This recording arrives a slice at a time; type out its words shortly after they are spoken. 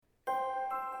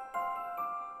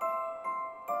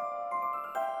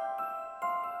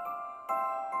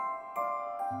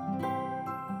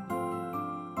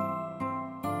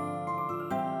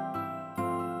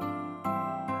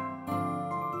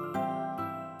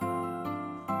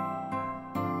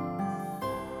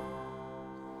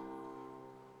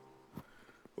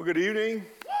Well, good evening,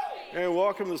 and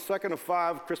welcome to the second of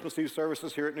 5 Christmas Eve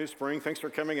services here at New Spring. Thanks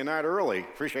for coming a night early.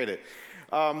 Appreciate it.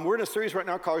 We're in a series right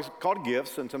now called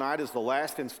Gifts, and tonight is the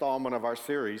last installment of our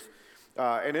series.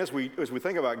 And as we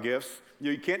think about gifts,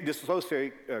 you can't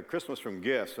disassociate Christmas from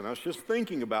gifts. And I was just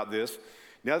thinking about this.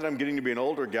 Now that I'm getting to be an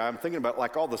older guy, I'm thinking about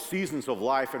like all the seasons of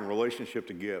life in relationship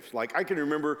to gifts. Like I can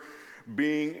remember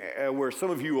being where some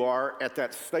of you are at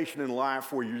that station in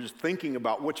life where you're just thinking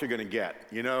about what you're going to get.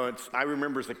 You know, I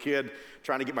remember as a kid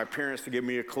trying to get my parents to give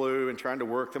me a clue and trying to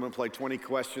work them and play 20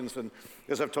 questions. And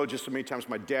as I've told you so many times,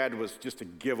 my dad was just a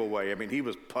giveaway. I mean, he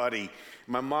was putty.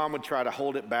 My mom would try to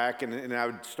hold it back, and I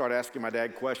would start asking my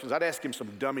dad questions. I'd ask him some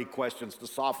dummy questions to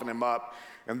soften him up,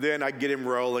 and then I'd get him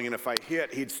rolling. And if I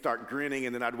hit, he'd start grinning,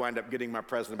 and then I'd wind up getting my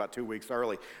present about 2 weeks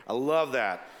early. I love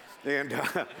that. And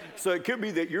so it could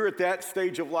be that you're at that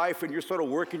stage of life and you're sort of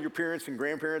working your parents and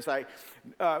grandparents. I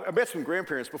met some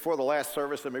grandparents before the last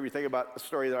service, and maybe think about a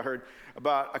story that I heard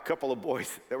about a couple of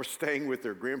boys that were staying with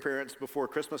their grandparents before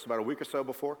Christmas, about a week or so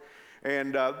before.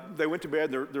 And they went to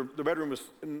bed. Their bedroom was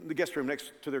in the guest room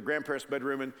next to their grandparents'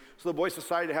 bedroom. And so the boys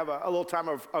decided to have a little time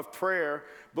of prayer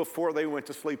before they went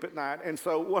to sleep at night. And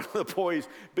so one of the boys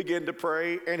began to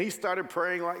pray, and he started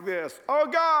praying like this: "Oh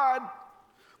God,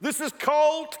 this is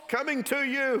Colt coming to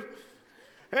you,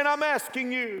 and I'm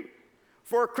asking you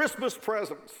for a Christmas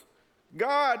present.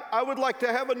 God, I would like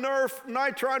to have a Nerf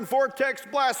Nitron Vortex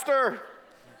blaster.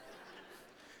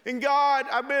 And God,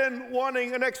 I've been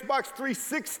wanting an Xbox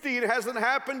 360. It hasn't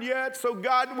happened yet, so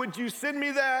God, would you send me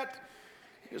that?"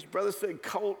 His brother said,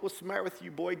 "Colt, what's the matter with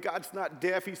you, boy? God's not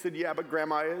deaf." He said, "Yeah, but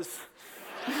Grandma is."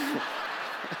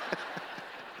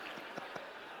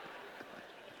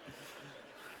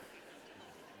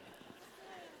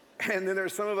 And then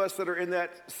there's some of us that are in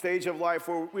that stage of life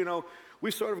where,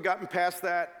 we've sort of gotten past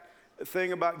that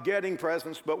thing about getting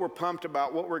presents, but we're pumped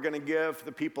about what we're going to give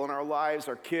the people in our lives,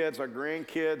 our kids, our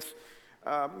grandkids,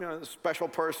 a special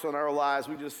person in our lives.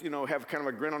 We just, have kind of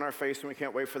a grin on our face, and we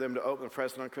can't wait for them to open the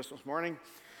present on Christmas morning.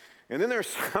 And then there's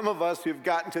some of us who've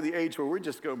gotten to the age where we're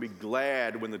just going to be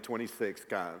glad when the 26th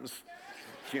comes.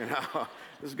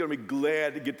 This is going to be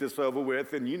glad to get this over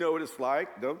with. And you know what it's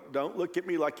like. Don't look at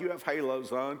me like you have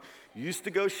halos on. You used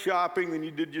to go shopping, then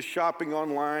you did your shopping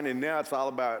online, and now it's all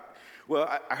about,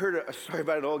 I heard a story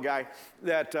about an old guy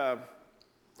that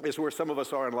is where some of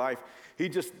us are in life. He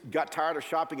just got tired of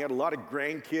shopping, had a lot of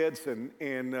grandkids,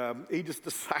 and he just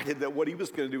decided that what he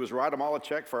was going to do was write them all a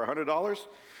check for $100,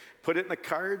 put it in a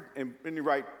card, and you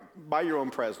write, "Buy your own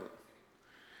present."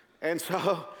 And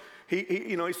so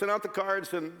he sent out the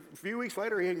cards, and a few weeks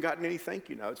later, he hadn't gotten any thank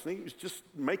you notes. And he was just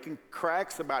making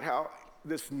cracks about how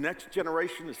this next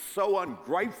generation is so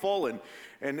ungrateful and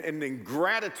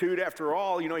ingratitude after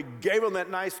all. He gave them that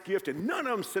nice gift, and none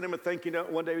of them sent him a thank you note.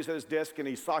 One day he was at his desk, and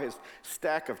he saw his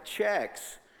stack of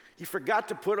checks. He forgot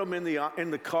to put them in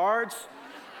the cards.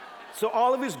 So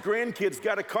all of his grandkids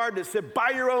got a card that said,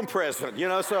 "Buy your own present,"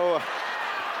 so...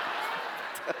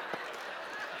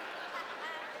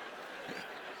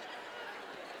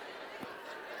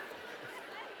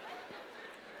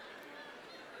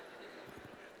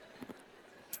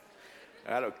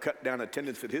 That'll cut down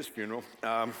attendance at his funeral.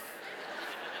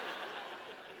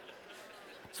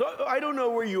 So I don't know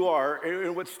where you are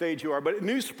and what stage you are, but at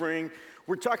New Spring,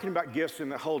 we're talking about gifts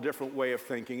in a whole different way of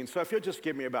thinking. And so if you'll just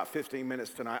give me about 15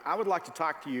 minutes tonight, I would like to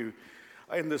talk to you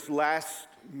in this last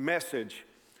message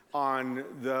on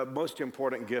the most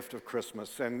important gift of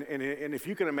Christmas. And if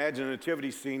you can imagine a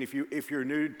nativity scene, if you're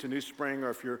new to New Spring, or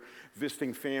if you're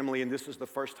visiting family and this is the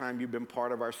first time you've been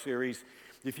part of our series,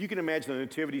 if you can imagine a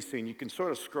nativity scene, you can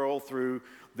sort of scroll through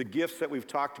the gifts that we've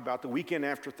talked about the weekend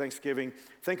after Thanksgiving.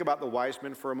 Think about the wise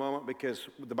men for a moment, because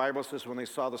the Bible says when they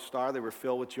saw the star, they were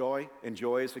filled with joy, and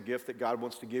joy is a gift that God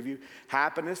wants to give you.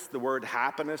 Happiness, the word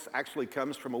happiness actually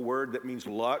comes from a word that means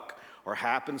luck or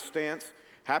happenstance.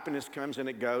 Happiness comes and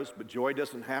it goes, but joy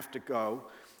doesn't have to go.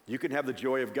 You can have the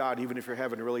joy of God even if you're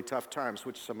having really tough times,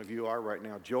 which some of you are right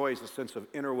now. Joy is a sense of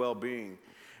inner well-being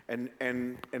and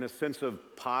a sense of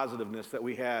positiveness that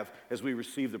we have as we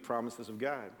receive the promises of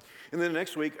God. And then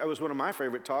next week, it was one of my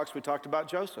favorite talks. We talked about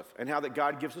Joseph and how that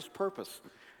God gives us purpose.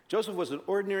 Joseph was an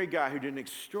ordinary guy who did an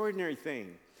extraordinary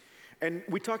thing. And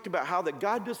we talked about how that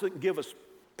God doesn't give us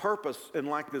purpose in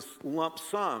like this lump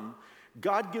sum.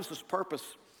 God gives us purpose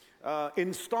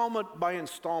installment by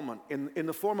installment in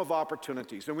the form of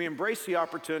opportunities. And we embrace the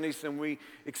opportunities and we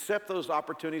accept those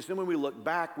opportunities. Then when we look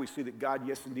back, we see that God,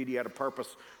 yes, indeed, He had a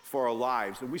purpose for our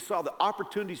lives. And we saw that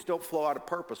opportunities don't flow out of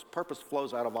purpose. Purpose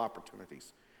flows out of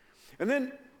opportunities. And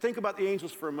then think about the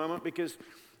angels for a moment, because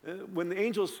when the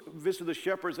angels visited the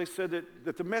shepherds, they said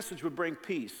that the message would bring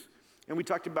peace. And we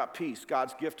talked about peace,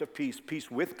 God's gift of peace, peace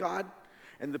with God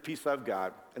and the peace of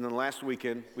God. And then last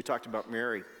weekend, we talked about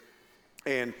Mary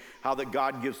and how that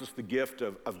God gives us the gift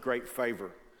of great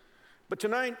favor. But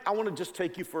tonight, I want to just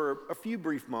take you for a few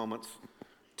brief moments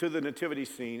to the nativity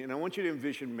scene, and I want you to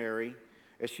envision Mary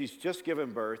as she's just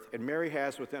given birth, and Mary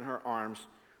has within her arms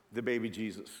the baby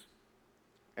Jesus.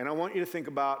 And I want you to think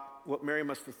about what Mary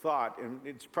must have thought, and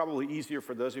it's probably easier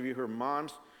for those of you who are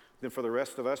moms than for the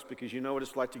rest of us, because you know what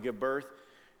it's like to give birth,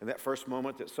 and that first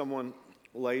moment that someone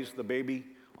lays the baby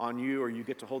on you, or you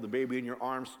get to hold the baby in your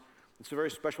arms, it's a very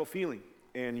special feeling.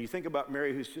 And you think about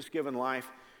Mary, who's just given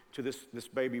life to this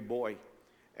baby boy.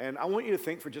 And I want you to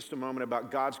think for just a moment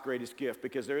about God's greatest gift,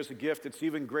 because there is a gift that's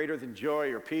even greater than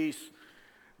joy or peace,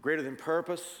 greater than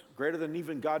purpose, greater than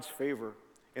even God's favor.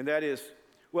 And that is,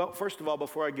 well, first of all,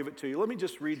 before I give it to you, let me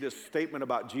just read this statement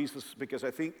about Jesus, because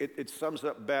I think it sums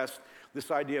up best this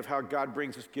idea of how God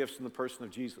brings us gifts in the person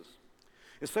of Jesus.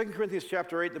 In 2 Corinthians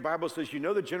chapter 8, the Bible says, "You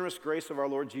know the generous grace of our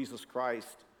Lord Jesus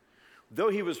Christ. Though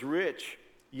he was rich,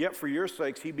 yet for your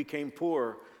sakes he became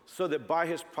poor, so that by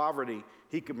his poverty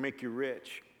he could make you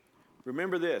rich."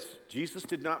 Remember this, Jesus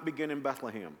did not begin in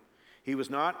Bethlehem. He was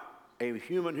not a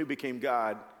human who became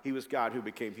God. He was God who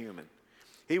became human.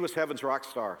 He was heaven's rock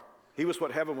star. He was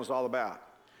what heaven was all about.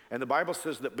 And the Bible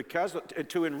says that because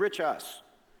to enrich us,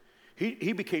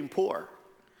 he became poor.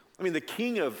 I mean, the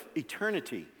king of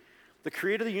eternity, the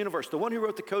creator of the universe, the one who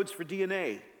wrote the codes for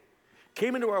DNA,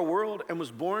 came into our world and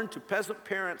was born to peasant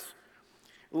parents,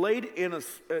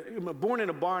 born in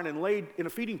a barn and laid in a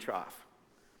feeding trough.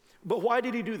 But why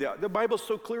did he do that? The Bible's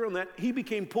so clear on that. He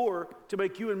became poor to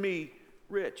make you and me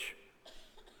rich.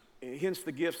 Hence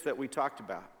the gifts that we talked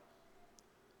about.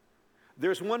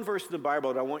 There's one verse in the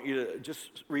Bible that I want you to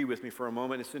just read with me for a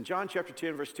moment. It's in John chapter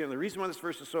 10, verse 10. The reason why this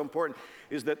verse is so important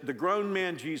is that the grown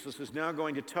man Jesus is now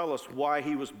going to tell us why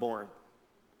he was born.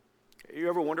 You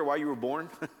ever wonder why you were born?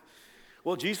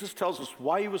 Well, Jesus tells us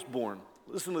why he was born.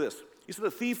 Listen to this. He said,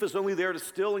 "The thief is only there to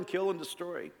steal and kill and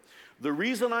destroy. The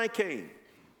reason I came,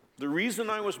 the reason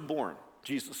I was born,"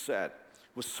 Jesus said,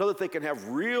 "was so that they can have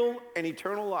real and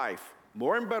eternal life,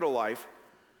 more and better life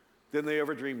than they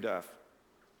ever dreamed of."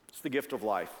 It's the gift of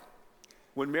life.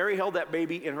 When Mary held that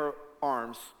baby in her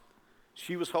arms,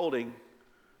 she was holding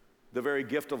the very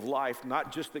gift of life,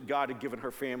 not just that God had given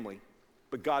her family,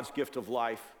 but God's gift of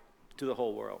life to the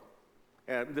whole world.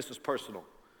 And this is personal.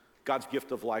 God's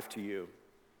gift of life to you.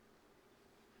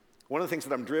 One of the things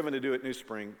that I'm driven to do at New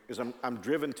Spring is I'm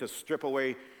driven to strip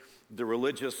away the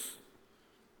religious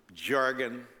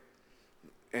jargon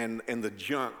and the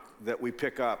junk that we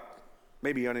pick up,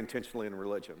 maybe unintentionally, in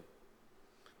religion.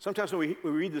 Sometimes when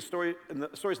we read the stories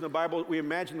in the Bible, we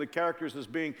imagine the characters as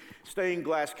being stained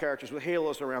glass characters with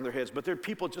halos around their heads, but they're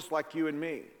people just like you and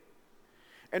me.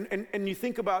 And you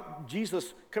think about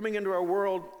Jesus coming into our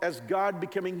world as God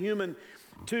becoming human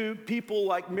to people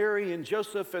like Mary and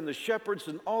Joseph and the shepherds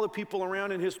and all the people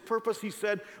around, and his purpose, he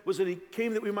said, was that he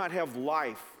came that we might have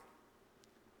life.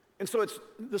 And so it's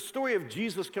the story of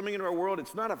Jesus coming into our world.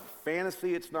 It's not a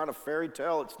fantasy. It's not a fairy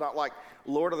tale. It's not like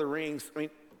Lord of the Rings. I mean,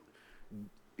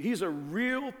 he's a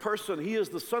real person. He is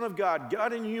the Son of God,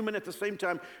 God and human at the same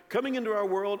time, coming into our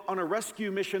world on a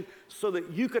rescue mission so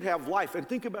that you could have life. And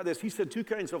think about this. He said two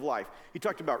kinds of life. He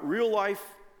talked about real life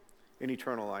and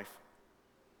eternal life.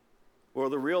 Well,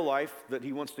 the real life that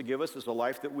he wants to give us is the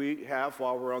life that we have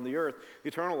while we're on the earth. The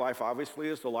eternal life, obviously,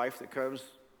 is the life that comes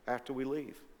after we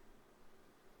leave.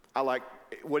 I like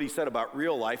what he said about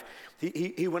real life.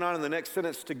 He went on in the next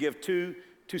sentence to give two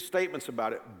statements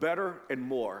about it, better and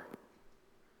more.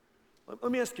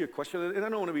 Let me ask you a question, and I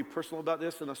don't want to be personal about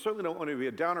this, and I certainly don't want to be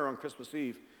a downer on Christmas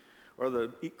Eve, or the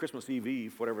Christmas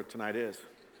Eve, whatever tonight is. Do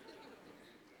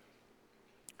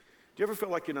you ever feel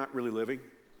like you're not really living?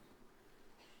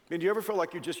 I mean, do you ever feel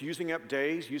like you're just using up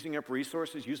days, using up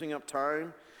resources, using up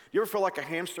time? Do you ever feel like a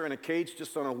hamster in a cage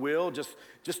just on a wheel, just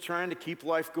trying to keep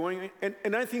life going?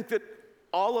 And I think that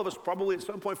all of us probably at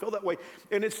some point feel that way.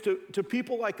 And it's to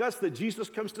people like us that Jesus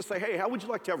comes to say, hey, how would you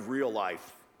like to have real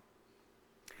life?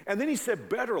 And then he said,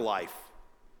 better life.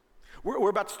 We're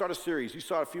about to start a series. You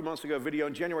saw a few months ago a video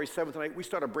on January 7th and 8th. We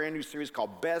start a brand new series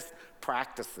called Best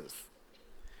Practices.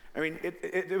 I mean,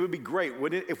 it would be great,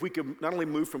 wouldn't it, if we could not only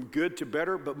move from good to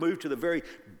better, but move to the very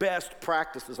best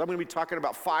practices. I'm going to be talking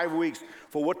about 5 weeks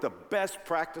for what the best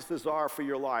practices are for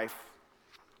your life.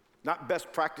 Not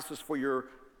best practices for your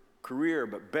career,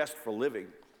 but best for living.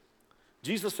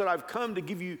 Jesus said, I've come to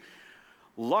give you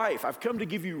life. I've come to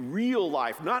give you real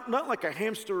life, not like a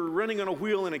hamster running on a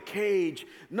wheel in a cage,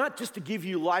 not just to give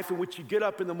you life in which you get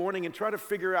up in the morning and try to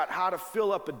figure out how to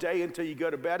fill up a day until you go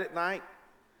to bed at night.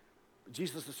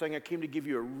 Jesus is saying, I came to give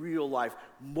you a real life,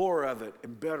 more of it,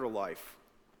 and better life.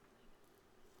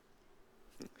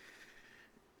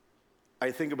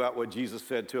 I think about what Jesus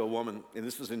said to a woman, and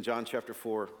this is in John chapter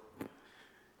 4.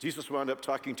 Jesus wound up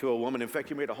talking to a woman. In fact,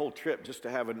 he made a whole trip just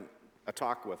to have a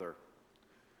talk with her.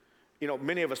 You know,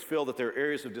 many of us feel that there are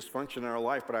areas of dysfunction in our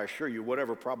life, but I assure you,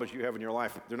 whatever problems you have in your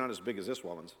life, they're not as big as this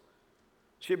woman's.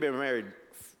 She had been married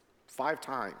 5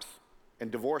 times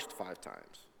and divorced 5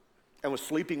 times and was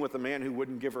sleeping with a man who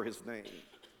wouldn't give her his name.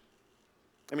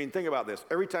 I mean, think about this.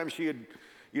 Every time she had,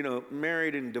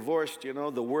 married and divorced,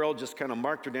 the world just kind of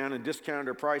marked her down and discounted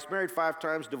her price. Married 5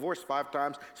 times, divorced 5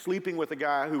 times, sleeping with a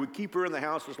guy who would keep her in the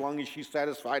house as long as she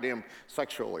satisfied him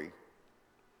sexually.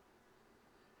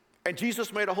 And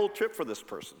Jesus made a whole trip for this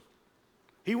person.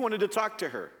 He wanted to talk to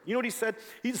her. You know what he said?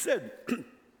 He said,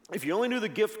 if you only knew the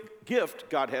gift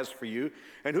God has for you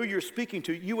and who you're speaking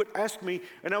to, you would ask me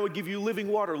and I would give you living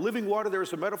water. Living water, there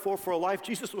is a metaphor for a life.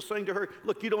 Jesus was saying to her,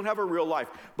 look, you don't have a real life,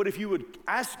 but if you would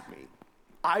ask me,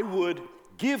 I would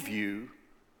give you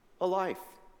a life.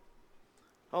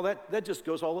 Oh, that just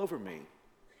goes all over me.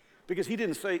 Because he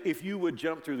didn't say if you would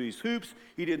jump through these hoops.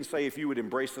 He didn't say if you would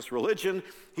embrace this religion.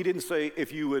 He didn't say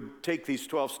if you would take these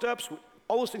 12 steps.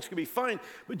 All those things can be fine.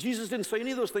 But Jesus didn't say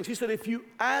any of those things. He said if you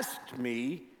asked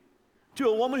me, to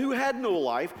a woman who had no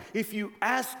life, if you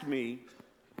asked me,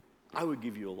 I would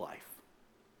give you a life.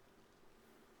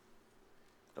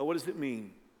 Now, what does it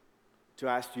mean to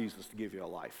ask Jesus to give you a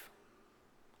life?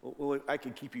 Well, I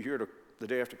could keep you here to the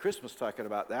day after Christmas talking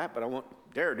about that, but I won't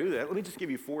dare do that. Let me just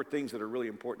give you 4 things that are really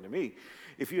important to me.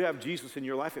 If you have Jesus in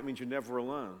your life, it means you're never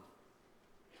alone.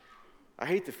 I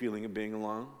hate the feeling of being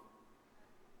alone.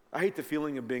 I hate the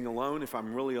feeling of being alone if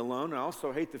I'm really alone. I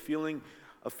also hate the feeling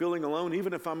of feeling alone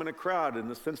even if I'm in a crowd, in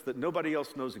the sense that nobody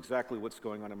else knows exactly what's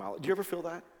going on in my life. Do you ever feel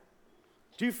that?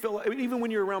 Do you feel, even when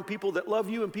you're around people that love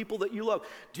you and people that you love,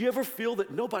 do you ever feel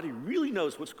that nobody really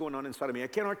knows what's going on inside of me? I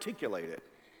can't articulate it.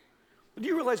 Do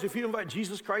you realize if you invite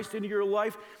Jesus Christ into your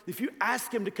life, if you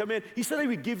ask him to come in, he said he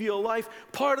would give you a life.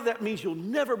 Part of that means you'll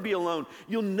never be alone.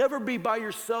 You'll never be by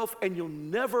yourself, and you'll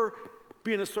never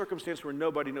be in a circumstance where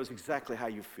nobody knows exactly how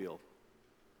you feel.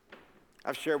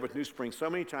 I've shared with New Spring so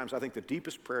many times, I think the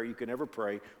deepest prayer you can ever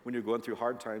pray when you're going through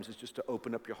hard times is just to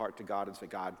open up your heart to God and say,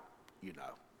 God, you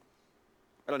know.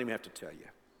 I don't even have to tell you.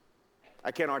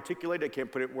 I can't articulate it, I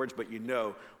can't put it in words, but you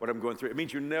know what I'm going through. It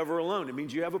means you're never alone. It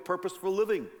means you have a purpose for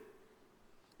living.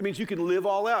 It means you can live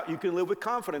all out. You can live with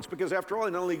confidence because after all,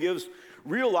 he not only gives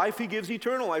real life, he gives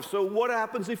eternal life. So what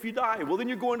happens if you die? Well, then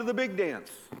you're going to the big dance.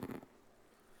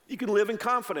 You can live in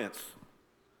confidence.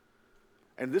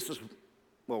 And this is,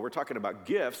 well, we're talking about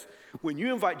gifts. When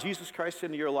you invite Jesus Christ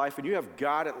into your life and you have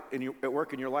God at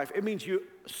work in your life, it means you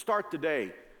start the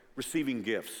day receiving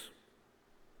gifts.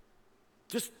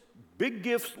 Just big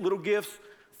gifts, little gifts,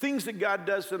 things that God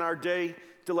does in our day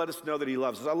to let us know that he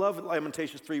loves us. I love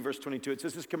Lamentations 3, verse 22. It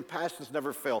says, his compassions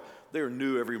never fail. They are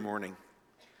new every morning.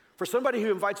 For somebody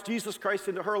who invites Jesus Christ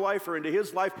into her life or into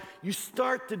his life, you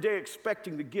start the day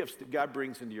expecting the gifts that God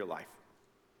brings into your life.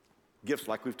 Gifts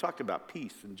like we've talked about,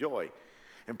 peace and joy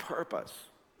and purpose.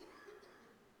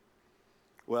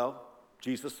 Well,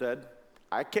 Jesus said,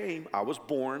 I was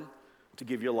born to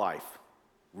give you life,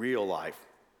 real life.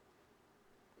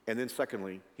 And then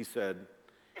secondly, he said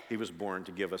he was born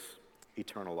to give us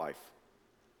eternal life.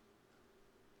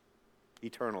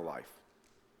 Eternal life.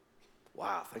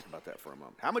 Wow, think about that for a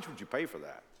moment. How much would you pay for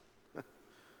that?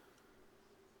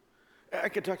 I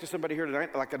could talk to somebody here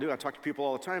tonight like I do. I talk to people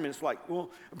all the time, and it's like,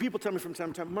 well, people tell me from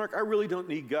time to time, Mark, I really don't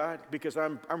need God because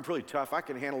I'm pretty tough. I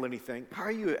can handle anything. How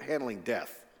are you at handling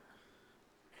death?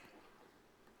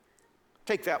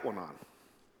 Take that one on.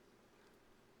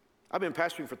 I've been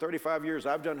pastoring for 35 years.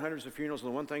 I've done hundreds of funerals,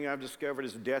 and the one thing I've discovered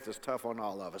is death is tough on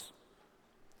all of us.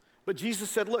 But Jesus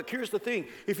said, look, here's the thing.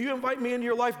 If you invite me into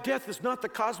your life, death is not the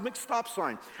cosmic stop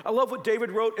sign. I love what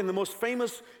David wrote in the most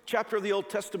famous chapter of the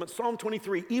Old Testament, Psalm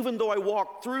 23. Even though I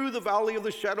walk through the valley of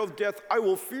the shadow of death, I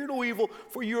will fear no evil,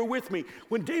 for you are with me.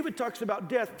 When David talks about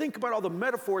death, think about all the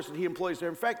metaphors that he employs there.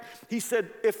 In fact, he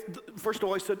said, first of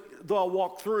all, he said, though I'll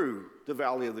walk through the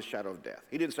valley of the shadow of death.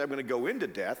 He didn't say I'm going to go into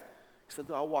death. He said,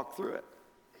 though I'll walk through it.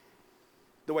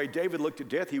 The way David looked at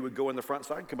death, he would go in the front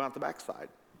side and come out the back side.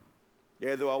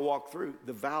 Yeah, though I'll walk through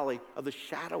the valley of the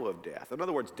shadow of death. In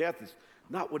other words, death is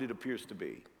not what it appears to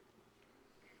be.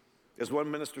 As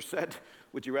one minister said,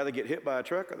 would you rather get hit by a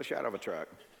truck or the shadow of a truck?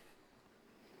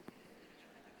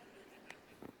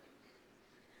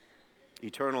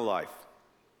 Eternal life.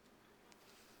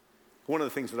 One of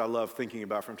the things that I love thinking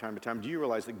about from time to time, do you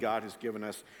realize that God has given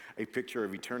us a picture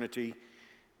of eternity,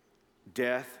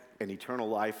 death, and eternal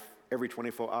life every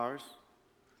 24 hours?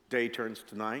 Day turns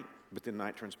to night, but then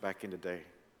night turns back into day.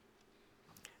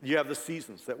 You have the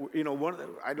seasons that,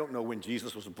 I don't know when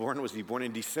Jesus was born. Was he born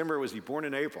in December? Was he born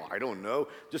in April? I don't know.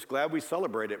 Just glad we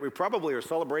celebrate it. We probably are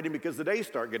celebrating because the days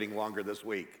start getting longer this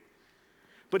week.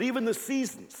 But even the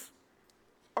seasons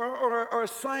are a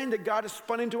sign that God has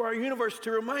spun into our universe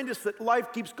to remind us that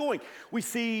life keeps going. We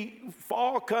see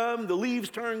fall come, the leaves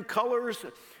turn colors,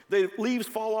 the leaves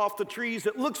fall off the trees.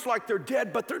 It looks like they're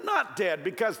dead, but they're not dead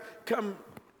because come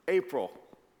April,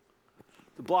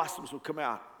 the blossoms will come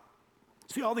out.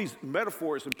 See all these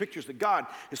metaphors and pictures that God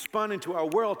has spun into our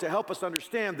world to help us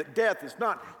understand that death is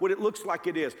not what it looks like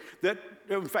it is. That,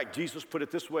 in fact, Jesus put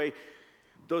it this way: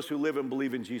 those who live and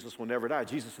believe in Jesus will never die.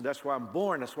 Jesus said, that's why I'm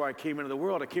born. That's why I came into the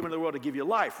world. I came into the world to give you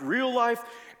life, real life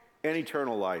and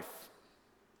eternal life.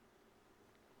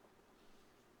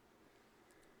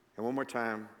 And one more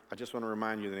time, I just want to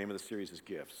remind you the name of the series is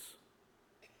Gifts.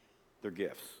 They're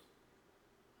gifts.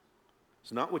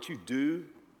 It's not what you do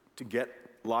to get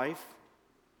life.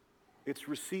 It's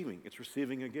receiving. It's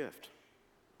receiving a gift.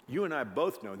 You and I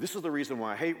both know this is the reason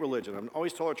why I hate religion. I'm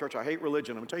always told our church I hate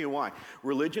religion. I'm going to tell you why.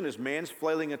 Religion is man's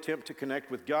flailing attempt to connect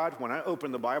with God. When I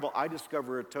open the Bible, I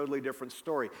discover a totally different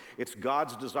story. It's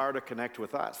God's desire to connect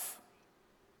with us.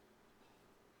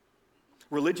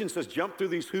 Religion says jump through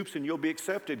these hoops and you'll be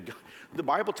accepted. The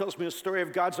Bible tells me a story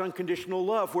of God's unconditional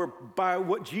love, where by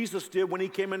what Jesus did when he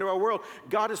came into our world,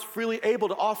 God is freely able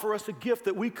to offer us a gift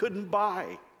that we couldn't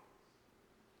buy.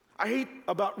 I hate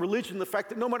about religion the fact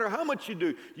that no matter how much you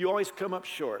do, you always come up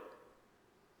short.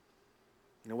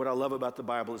 What I love about the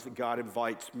Bible is that God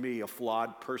invites me, a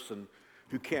flawed person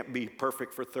who can't be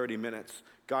perfect for 30 minutes.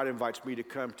 God invites me to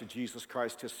come to Jesus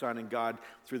Christ, his Son, and God,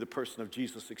 through the person of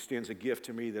Jesus, extends a gift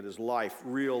to me that is life,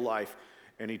 real life,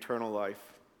 and eternal life.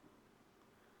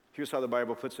 Here's how the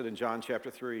Bible puts it in John chapter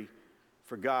 3.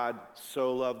 For God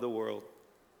so loved the world,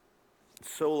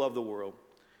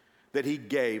 that he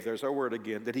gave, there's our word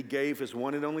again, that he gave his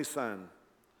one and only Son,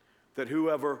 that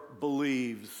whoever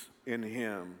believes in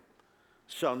him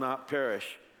shall not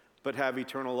perish, but have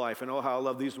eternal life. And oh, how I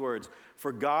love these words.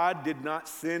 For God did not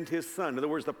send his Son. In other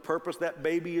words, the purpose that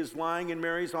baby is lying in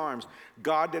Mary's arms.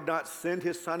 God did not send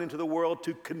his Son into the world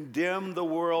to condemn the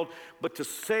world, but to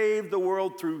save the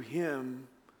world through him.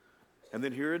 And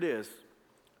then here it is.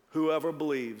 Whoever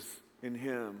believes in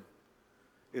him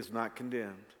is not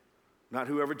condemned. Not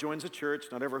whoever joins a church,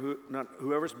 not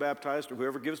whoever's baptized or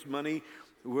whoever gives money,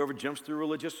 whoever jumps through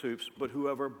religious hoops, but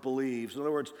whoever believes. In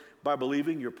other words, by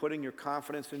believing, you're putting your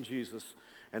confidence in Jesus.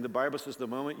 And the Bible says the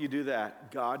moment you do that,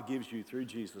 God gives you, through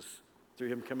Jesus, through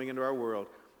him coming into our world,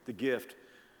 the gift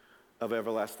of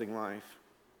everlasting life.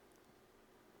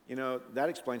 That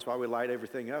explains why we light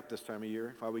everything up this time of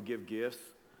year, why we give gifts,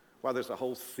 why there's a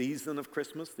whole season of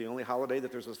Christmas, the only holiday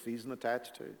that there's a season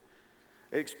attached to.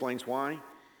 It explains why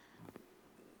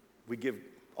we give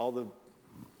all the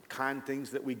kind things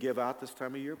that we give out this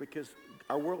time of year, because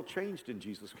our world changed in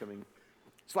Jesus coming.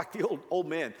 It's like the old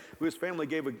man who his family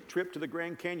gave a trip to the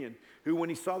Grand Canyon, who when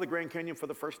he saw the Grand Canyon for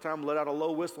the first time let out a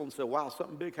low whistle and said, wow,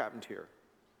 something big happened here.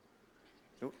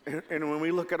 And when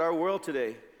we look at our world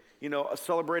today,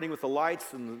 celebrating with the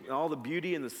lights and all the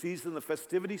beauty and the season, the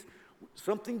festivities,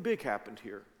 something big happened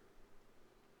here.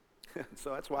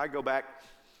 So that's why I go back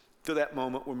to that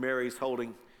moment where Mary's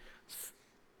holding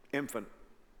infant,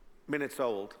 minutes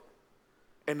old.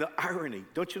 And the irony,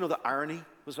 don't you know the irony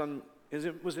was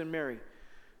in Mary?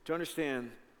 To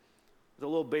understand the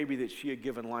little baby that she had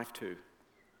given life to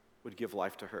would give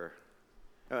life to her.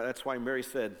 That's why Mary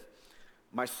said,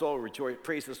 my soul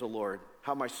praises the Lord,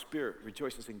 how my spirit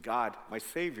rejoices in God, my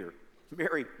Savior.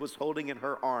 Mary was holding in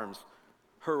her arms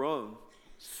her own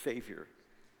Savior.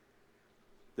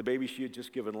 The baby she had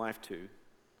just given life to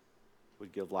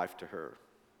would give life to her.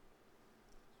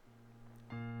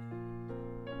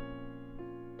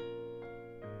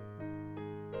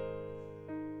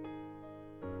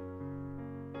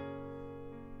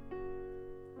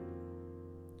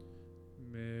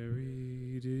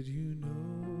 Mary, did you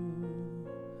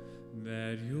know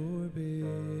that your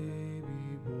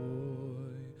baby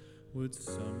boy would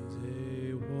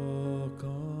someday walk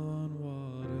on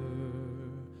water?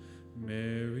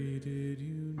 Mary, did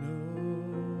you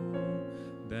know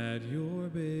that your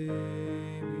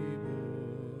baby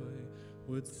boy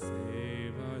would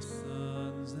save our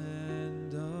sons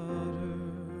and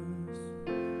daughters?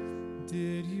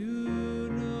 Did you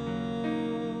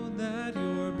know that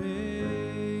your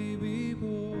baby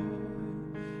boy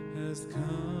has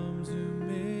come to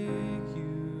make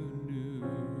you new?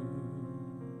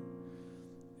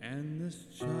 And this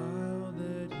child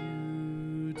that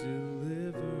you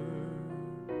deliver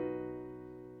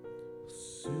will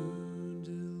soon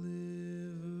deliver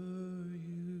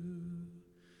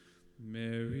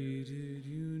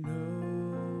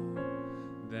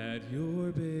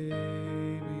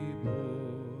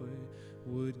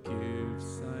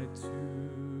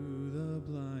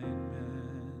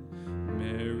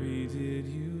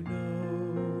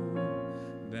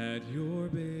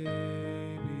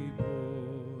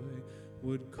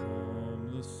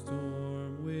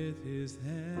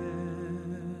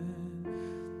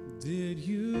Did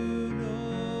you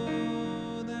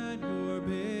know that your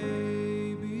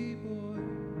baby boy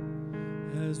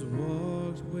has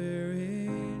walked where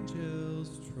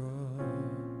angels trod?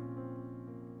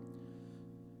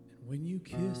 And when you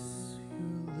kiss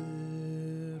your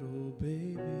little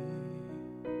baby,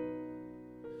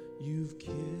 you've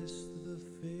kissed the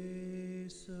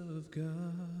face of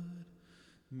God.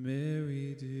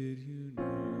 Mary, did you know?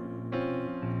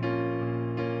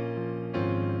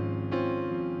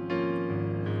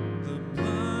 The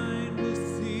blind will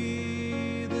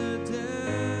see, the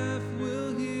deaf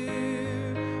will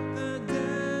hear, the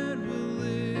dead will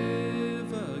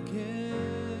live again.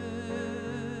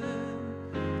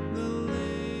 The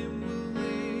lame will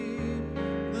leap,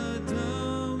 the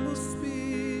dumb will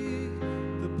speak,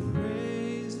 the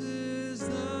praises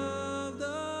of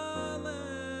the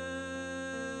Lamb.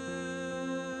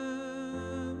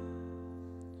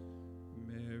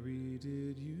 Mary,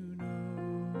 did you know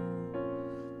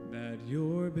that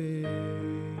your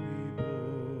baby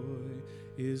boy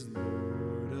is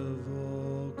Lord of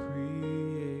all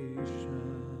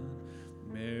creation?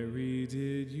 Mary,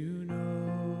 did you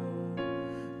know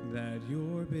that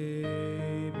your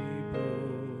baby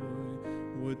boy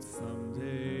would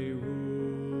someday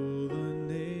rule the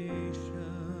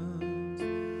nations?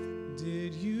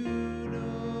 Did you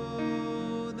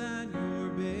know that your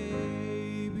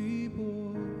baby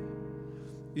boy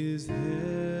is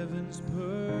heaven's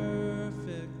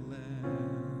perfect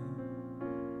lamb,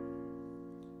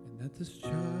 and that this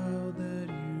child that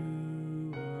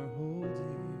you are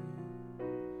holding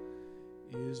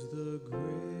is the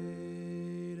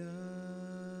great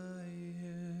I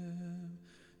am?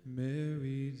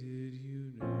 Mary, did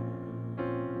you know?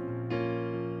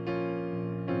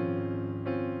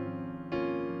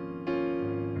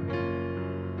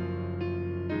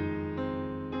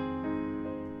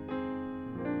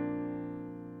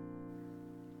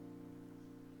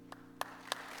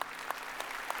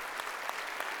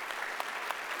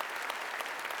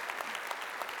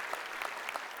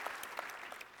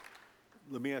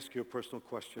 Let me ask you a personal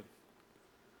question.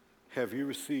 Have you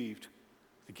received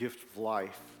the gift of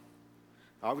life?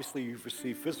 Obviously, you've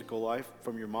received physical life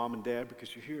from your mom and dad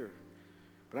because you're here.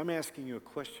 But I'm asking you a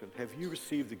question. Have you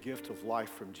received the gift of life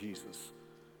from Jesus?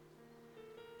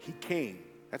 He came.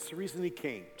 That's the reason he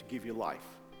came, to give you life.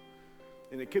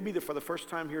 And it could be that for the first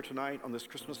time here tonight on this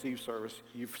Christmas Eve service,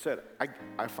 you've said,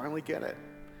 I finally get it.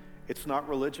 It's not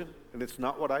religion, and it's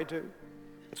not what I do.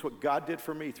 It's what God did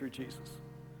for me through Jesus.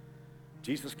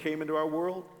 Jesus came into our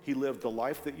world. He lived the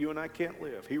life that you and I can't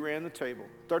live. He ran the table,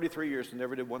 33 years and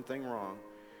never did one thing wrong.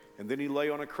 And then he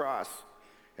lay on a cross,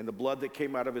 and the blood that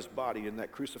came out of his body in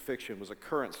that crucifixion was a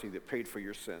currency that paid for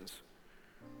your sins.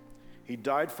 He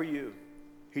died for you.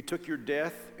 He took your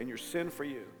death and your sin for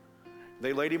you.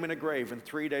 They laid him in a grave, and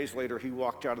 3 days later, he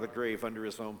walked out of the grave under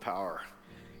his own power.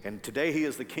 And today he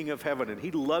is the King of heaven, and he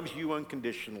loves you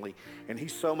unconditionally, and he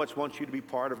so much wants you to be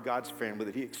part of God's family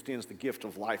that he extends the gift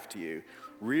of life to you.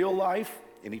 Real life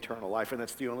and eternal life, and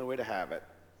that's the only way to have it.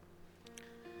 You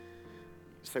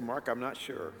say, Mark, I'm not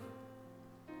sure.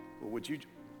 Well, would you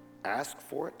ask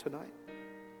for it tonight?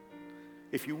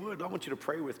 If you would, I want you to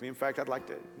pray with me. In fact, I'd like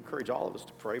to encourage all of us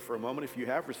to pray for a moment. If you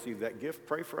have received that gift,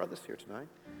 pray for others here tonight.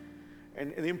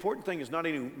 And the important thing is not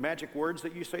any magic words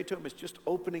that you say to him, it's just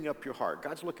opening up your heart.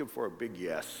 God's looking for a big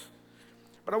yes.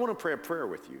 But I want to pray a prayer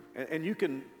with you. And you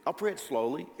can, I'll pray it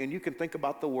slowly, and you can think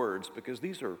about the words, because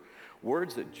these are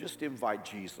words that just invite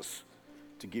Jesus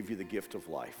to give you the gift of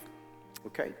life.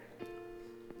 Okay?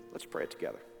 Let's pray it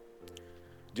together.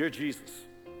 Dear Jesus,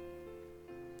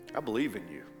 I believe in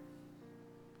you.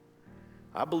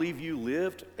 I believe you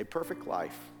lived a perfect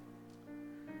life.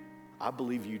 I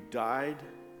believe you died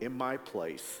in my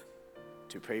place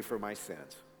to pay for my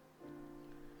sins.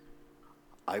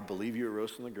 I believe you arose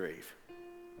from the grave.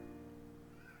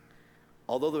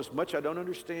 Although there's much I don't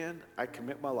understand, I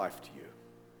commit my life to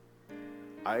you.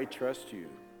 I trust you.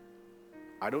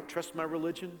 I don't trust my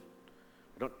religion.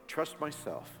 I don't trust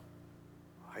myself.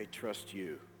 I trust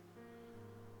you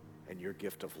and your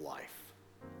gift of life.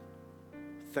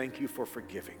 Thank you for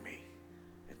forgiving me,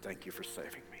 and thank you for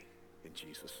saving me. In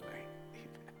Jesus' name,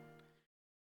 amen.